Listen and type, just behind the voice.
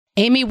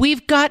Amy,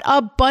 we've got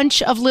a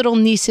bunch of little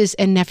nieces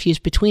and nephews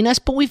between us,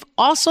 but we've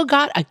also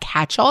got a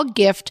catch-all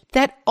gift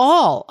that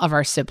all of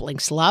our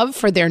siblings love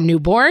for their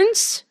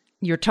newborns.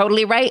 You're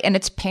totally right, and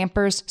it's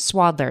Pampers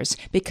Swaddlers,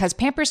 because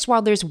Pampers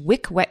Swaddlers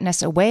wick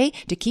wetness away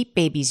to keep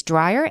babies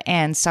drier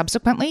and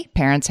subsequently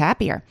parents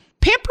happier.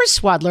 Pampers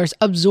Swaddlers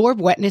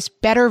absorb wetness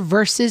better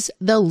versus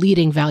the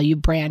leading value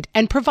brand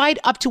and provide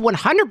up to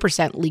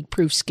 100%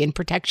 leak-proof skin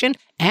protection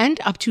and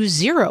up to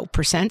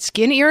 0%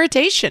 skin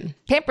irritation.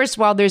 Pampers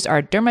Swaddlers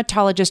are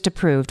dermatologist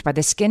approved by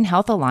the Skin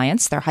Health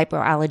Alliance. They're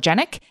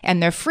hypoallergenic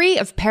and they're free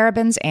of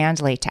parabens and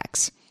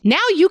latex. Now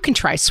you can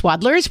try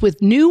Swaddlers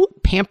with new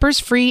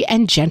Pampers-free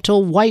and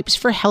gentle wipes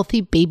for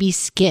healthy baby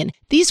skin.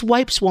 These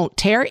wipes won't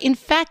tear. In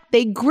fact,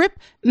 they grip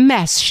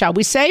mess, shall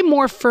we say,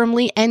 more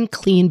firmly and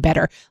clean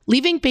better,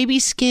 leaving baby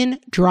skin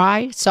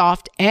dry,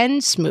 soft,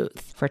 and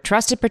smooth. For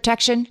trusted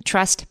protection,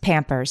 trust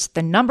Pampers,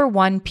 the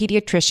 #1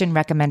 pediatrician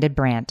recommended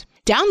brand.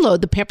 Download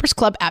the Pampers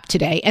Club app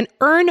today and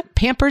earn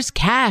Pampers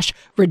Cash.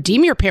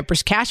 Redeem your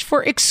Pampers Cash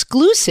for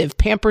exclusive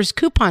Pampers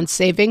coupon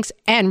savings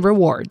and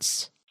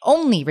rewards.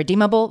 Only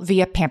redeemable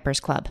via Pampers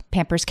Club.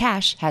 Pampers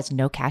Cash has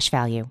no cash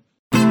value.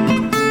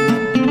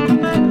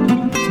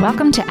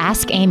 Welcome to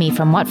Ask Amy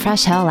from What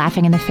Fresh Hell,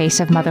 laughing in the face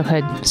of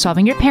motherhood,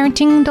 solving your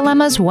parenting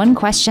dilemmas one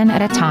question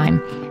at a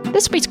time.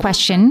 This week's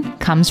question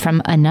comes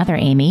from another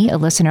Amy, a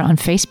listener on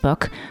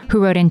Facebook,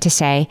 who wrote in to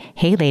say,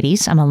 "Hey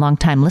ladies, I'm a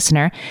longtime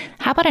listener.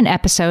 How about an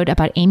episode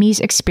about Amy's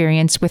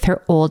experience with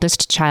her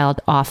oldest child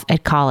off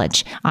at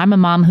college? I'm a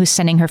mom who's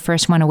sending her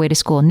first one away to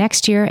school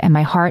next year, and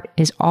my heart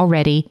is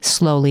already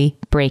slowly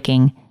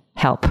breaking.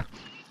 Help."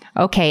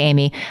 Okay,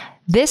 Amy.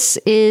 This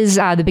is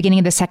the beginning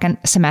of the second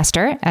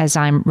semester as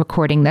I'm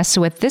recording this.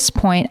 So at this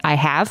point, I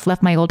have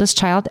left my oldest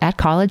child at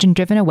college and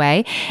driven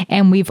away.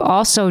 And we've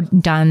also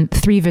done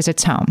 3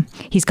 visits home.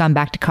 He's gone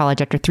back to college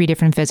after 3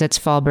 different visits: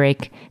 fall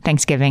break,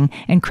 Thanksgiving,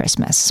 and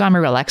Christmas. So I'm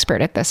a real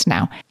expert at this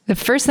now. The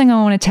first thing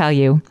I want to tell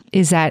you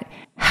is that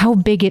how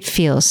big it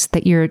feels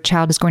that your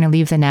child is going to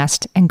leave the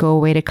nest and go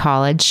away to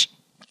college.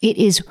 It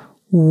is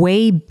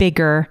way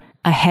bigger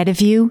ahead of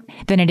you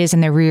than it is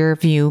in the rear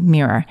view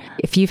mirror.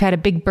 If you've had a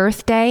big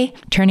birthday,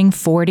 turning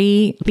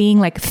 40, being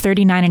like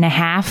 39 and a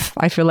half,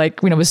 I feel like,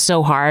 it was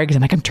so hard because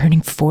I'm like, I'm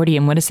turning 40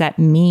 and what does that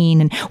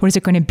mean? And what is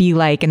it going to be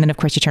like? And then of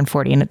course you turn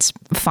 40 and it's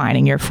fine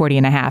and you're 40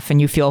 and a half and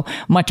you feel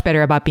much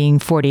better about being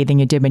 40 than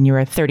you did when you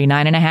were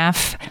 39 and a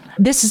half.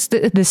 This is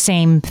the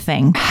same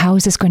thing. How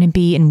is this going to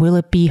be and will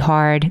it be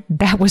hard?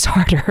 That was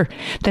harder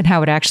than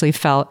how it actually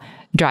felt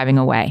driving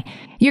away.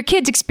 Your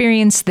kids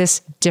experience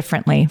this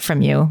differently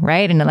from you,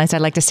 right? And as I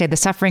like to say, the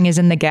suffering is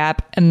in the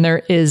gap, and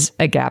there is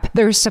a gap.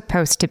 There's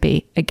supposed to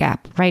be a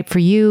gap, right? For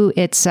you,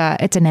 it's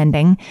an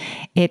ending.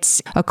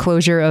 It's a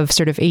closure of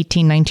sort of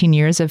 18, 19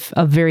 years of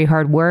very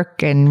hard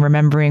work and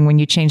remembering when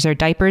you changed their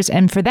diapers.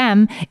 And for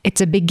them,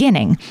 it's a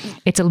beginning.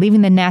 It's a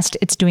leaving the nest.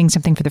 It's doing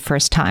something for the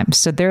first time.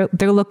 So they're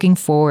looking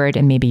forward,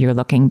 and maybe you're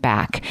looking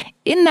back.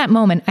 In that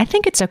moment, I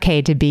think it's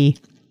okay to be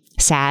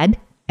sad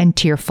and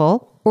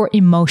tearful, or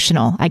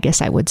emotional, I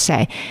guess I would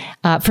say.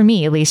 For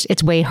me, at least,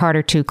 it's way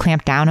harder to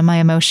clamp down on my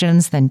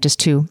emotions than just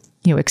to,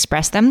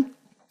 express them.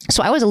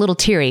 So I was a little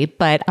teary,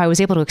 but I was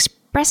able to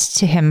express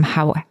to him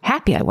how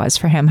happy I was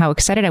for him, how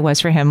excited I was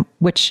for him,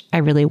 which I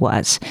really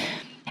was.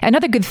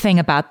 Another good thing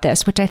about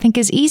this, which I think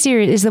is easier,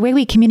 is the way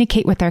we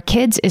communicate with our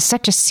kids is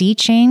such a sea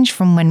change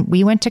from when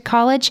we went to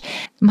college.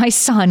 My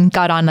son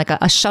got on like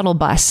a shuttle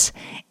bus,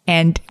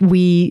 and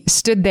we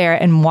stood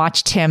there and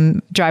watched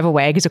him drive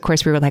away because, of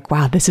course, we were like,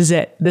 wow, this is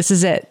it. This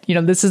is it.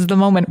 This is the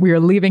moment. We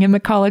are leaving him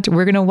at college.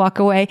 We're going to walk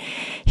away.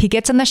 He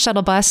gets on the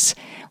shuttle bus.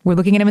 We're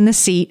looking at him in the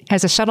seat.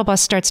 As the shuttle bus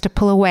starts to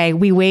pull away,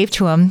 we wave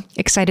to him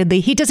excitedly.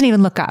 He doesn't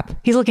even look up.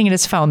 He's looking at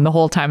his phone the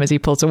whole time as he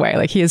pulls away.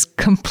 Like, he is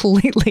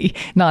completely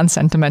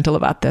non-sentimental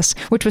about this,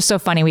 which was so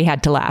funny. We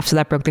had to laugh. So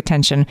that broke the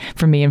tension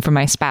for me and for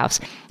my spouse.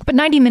 But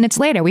 90 minutes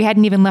later, we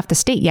hadn't even left the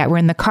state yet. We're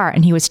in the car,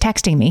 and he was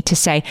texting me to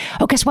say,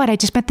 oh, guess what? I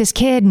just met this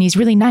kid, and he's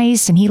really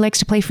nice, and he likes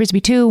to play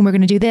Frisbee too, and we're going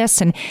to do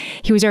this. And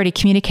he was already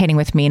communicating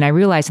with me. And I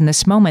realized in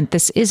this moment,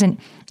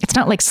 it's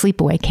not like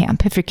sleepaway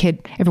camp. If your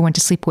kid ever went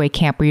to sleepaway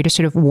camp where you're just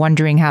sort of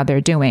wondering how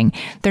they're doing,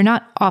 they're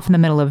not off in the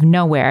middle of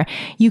nowhere.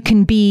 You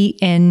can be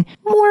in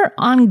more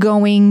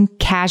ongoing,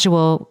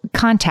 casual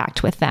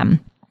contact with them.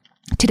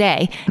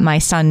 Today, my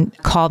son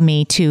called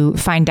me to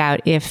find out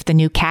if the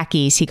new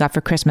khakis he got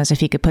for Christmas, if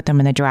he could put them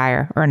in the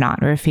dryer or not,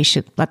 or if he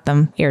should let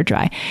them air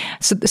dry.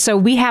 So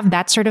we have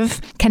that sort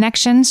of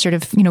connection, sort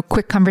of,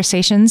 quick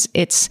conversations.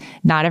 It's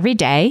not every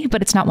day,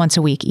 but it's not once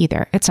a week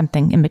either. It's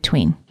something in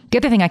between. The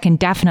other thing I can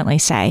definitely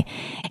say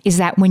is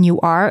that when you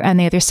are on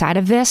the other side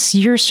of this,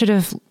 your sort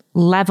of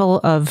level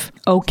of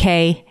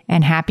okay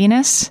and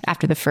happiness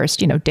after the first,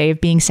 day of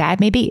being sad,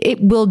 maybe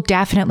it will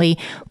definitely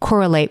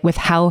correlate with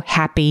how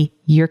happy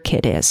your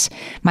kid is.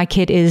 My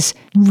kid is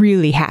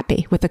really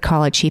happy with the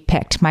college he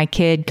picked. My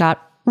kid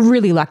got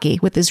really lucky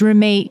with his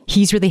roommate.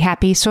 He's really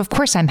happy. So of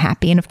course I'm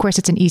happy. And of course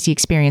it's an easy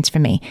experience for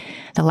me.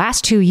 The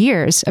last 2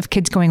 years of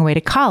kids going away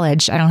to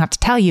college, I don't have to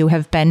tell you,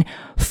 have been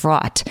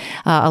fraught.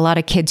 A lot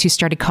of kids who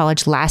started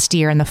college last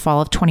year in the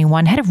fall of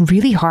 21 had a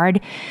really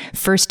hard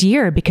first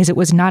year because it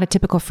was not a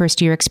typical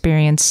first year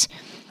experience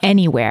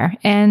anywhere.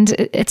 And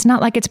it's not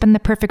like it's been the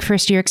perfect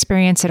first year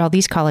experience at all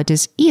these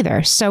colleges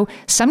either. So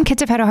some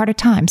kids have had a harder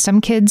time.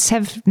 Some kids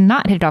have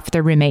not hit it off with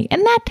their roommate.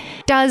 And that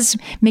does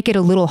make it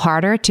a little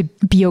harder to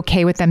be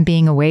okay with them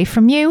being away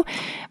from you.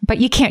 But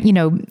you can't,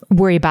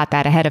 worry about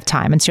that ahead of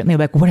time. And certainly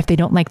what if they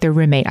don't like their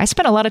roommate? I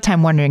spent a lot of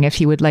time wondering if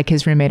he would like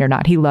his roommate or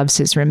not. He loves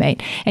his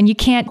roommate. And you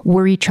can't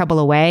worry trouble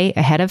away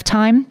ahead of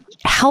time.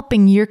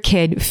 Helping your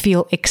kid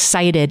feel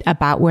excited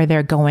about where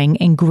they're going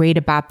and great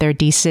about their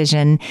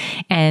decision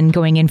and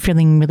going in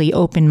feeling really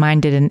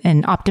open-minded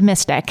and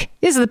optimistic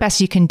is the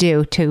best you can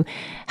do to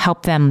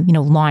help them,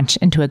 launch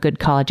into a good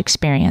college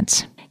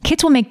experience.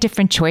 Kids will make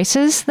different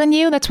choices than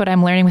you. That's what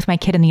I'm learning with my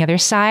kid on the other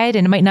side.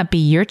 And it might not be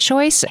your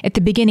choice. At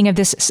the beginning of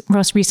this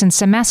most recent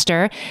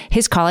semester,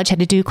 his college had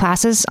to do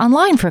classes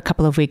online for a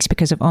couple of weeks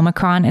because of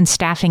Omicron and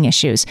staffing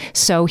issues.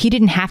 So he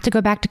didn't have to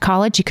go back to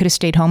college. He could have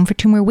stayed home for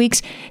 2 more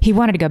weeks. He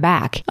wanted to go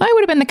back. I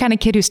would have been the kind of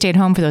kid who stayed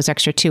home for those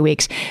extra 2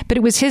 weeks, but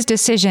it was his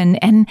decision.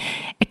 And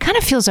it kind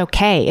of feels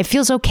okay. It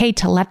feels okay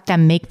to let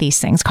them make these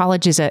things.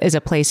 College is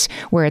a place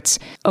where it's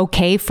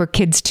okay for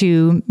kids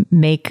to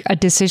make a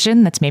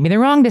decision that's maybe the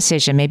wrong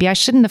decision. Maybe I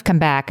shouldn't have come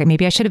back.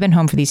 Maybe I should have been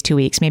home for these 2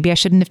 weeks. Maybe I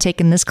shouldn't have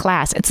taken this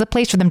class. It's the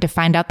place for them to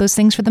find out those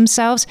things for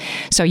themselves.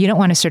 So you don't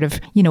want to sort of,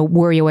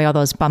 worry away all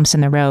those bumps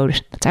in the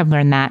road. I've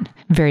learned that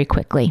very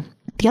quickly.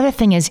 The other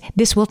thing is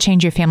this will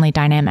change your family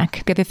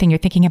dynamic. The other thing you're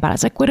thinking about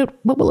is like, what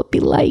will it be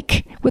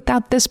like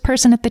without this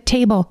person at the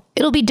table?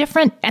 It'll be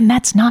different. And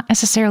that's not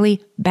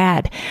necessarily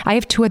bad. I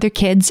have 2 other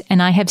kids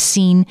and I have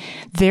seen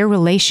their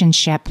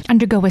relationship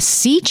undergo a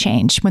sea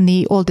change when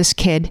the oldest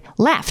kid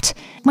left.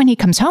 When he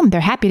comes home, they're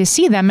happy to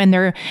see them and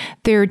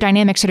their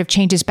dynamic sort of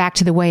changes back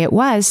to the way it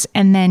was.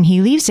 And then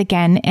he leaves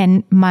again.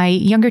 And my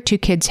younger 2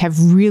 kids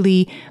have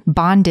really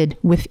bonded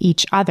with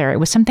each other. It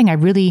was something I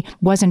really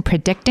wasn't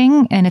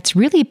predicting. And it's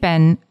really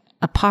been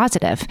a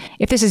positive.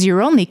 If this is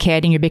your only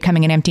kid and you're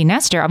becoming an empty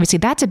nester, obviously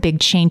that's a big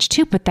change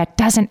too, but that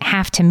doesn't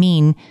have to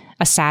mean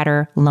a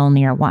sadder,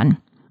 lonelier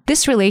one.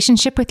 This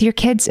relationship with your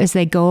kids as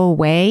they go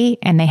away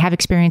and they have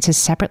experiences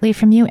separately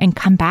from you and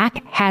come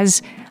back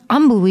has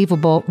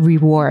unbelievable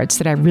rewards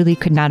that I really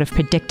could not have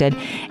predicted.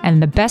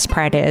 And the best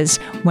part is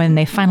when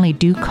they finally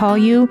do call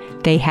you,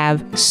 they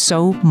have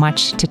so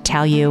much to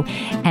tell you.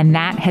 And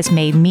that has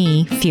made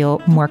me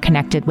feel more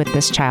connected with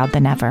this child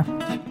than ever.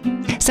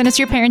 Send us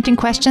your parenting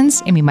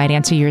questions and we might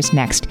answer yours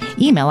next.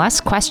 Email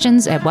us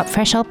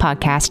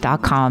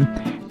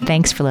questions@whatfreshhellpodcast.com.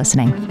 Thanks for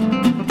listening.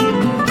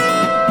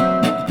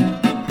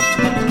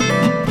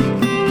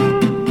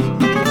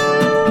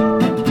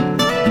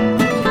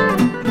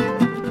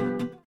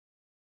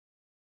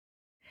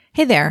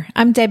 Hey there,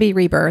 I'm Debbie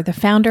Reber, the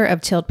founder of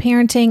Tilt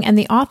Parenting and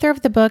the author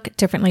of the book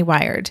Differently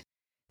Wired.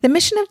 The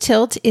mission of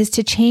Tilt is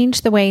to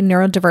change the way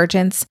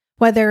neurodivergence,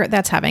 whether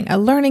that's having a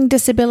learning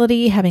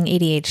disability, having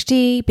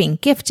ADHD, being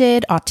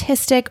gifted,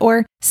 autistic,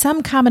 or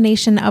some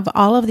combination of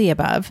all of the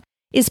above,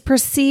 is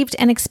perceived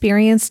and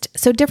experienced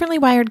so differently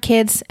wired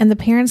kids and the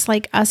parents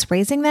like us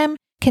raising them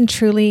can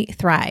truly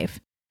thrive.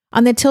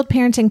 On the Tilt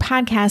Parenting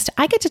podcast,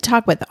 I get to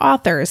talk with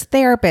authors,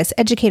 therapists,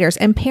 educators,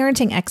 and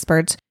parenting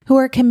experts who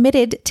are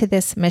committed to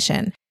this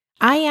mission.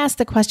 I ask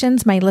the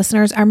questions my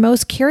listeners are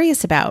most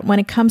curious about when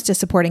it comes to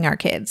supporting our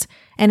kids.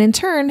 And in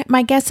turn,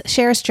 my guests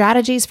share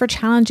strategies for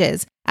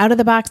challenges,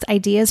 out-of-the-box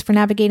ideas for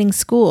navigating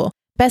school,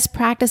 best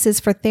practices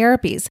for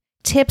therapies,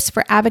 tips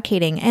for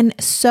advocating, and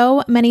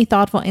so many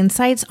thoughtful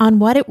insights on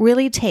what it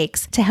really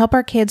takes to help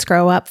our kids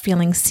grow up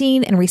feeling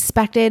seen and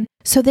respected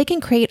so they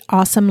can create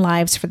awesome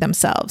lives for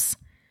themselves.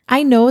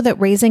 I know that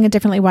raising a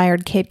differently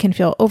wired kid can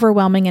feel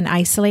overwhelming and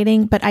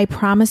isolating, but I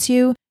promise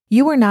you,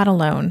 you are not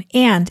alone,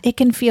 and it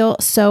can feel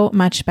so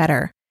much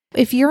better.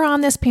 If you're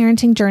on this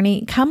parenting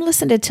journey, come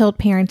listen to Tilt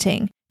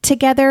Parenting.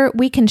 Together,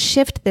 we can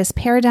shift this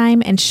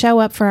paradigm and show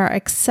up for our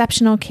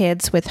exceptional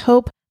kids with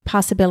hope,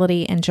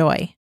 possibility, and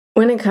joy.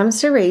 When it comes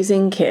to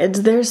raising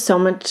kids, there's so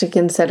much to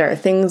consider.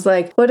 Things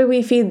like, what do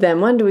we feed them?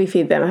 When do we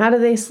feed them? How do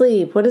they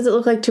sleep? What does it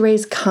look like to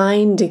raise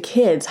kind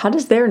kids? How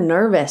does their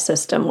nervous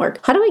system work?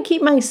 How do I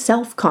keep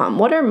myself calm?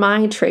 What are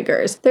my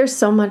triggers? There's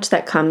so much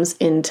that comes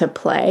into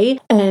play,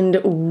 and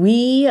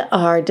we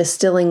are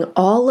distilling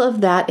all of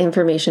that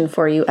information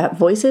for you at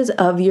Voices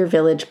of Your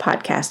Village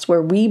podcast,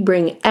 where we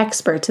bring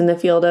experts in the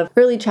field of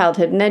early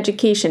childhood and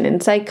education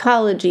and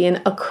psychology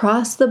and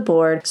across the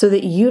board so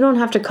that you don't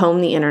have to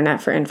comb the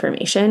internet for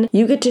information. then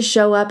you get to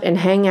show up and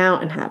hang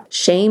out and have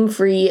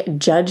shame-free,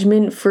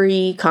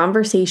 judgment-free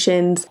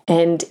conversations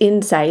and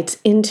insights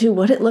into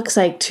what it looks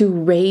like to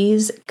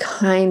raise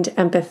kind,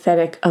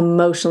 empathetic,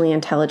 emotionally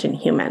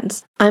intelligent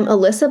humans. I'm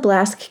Alyssa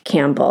Blask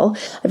Campbell.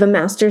 I have a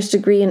master's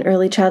degree in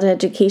early childhood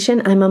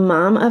education. I'm a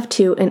mom of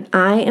 2, and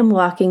I am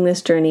walking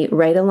this journey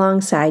right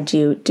alongside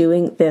you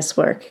doing this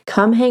work.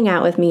 Come hang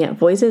out with me at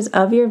Voices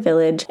of Your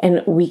Village,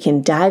 and we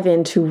can dive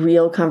into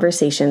real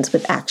conversations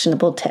with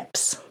actionable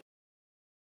tips.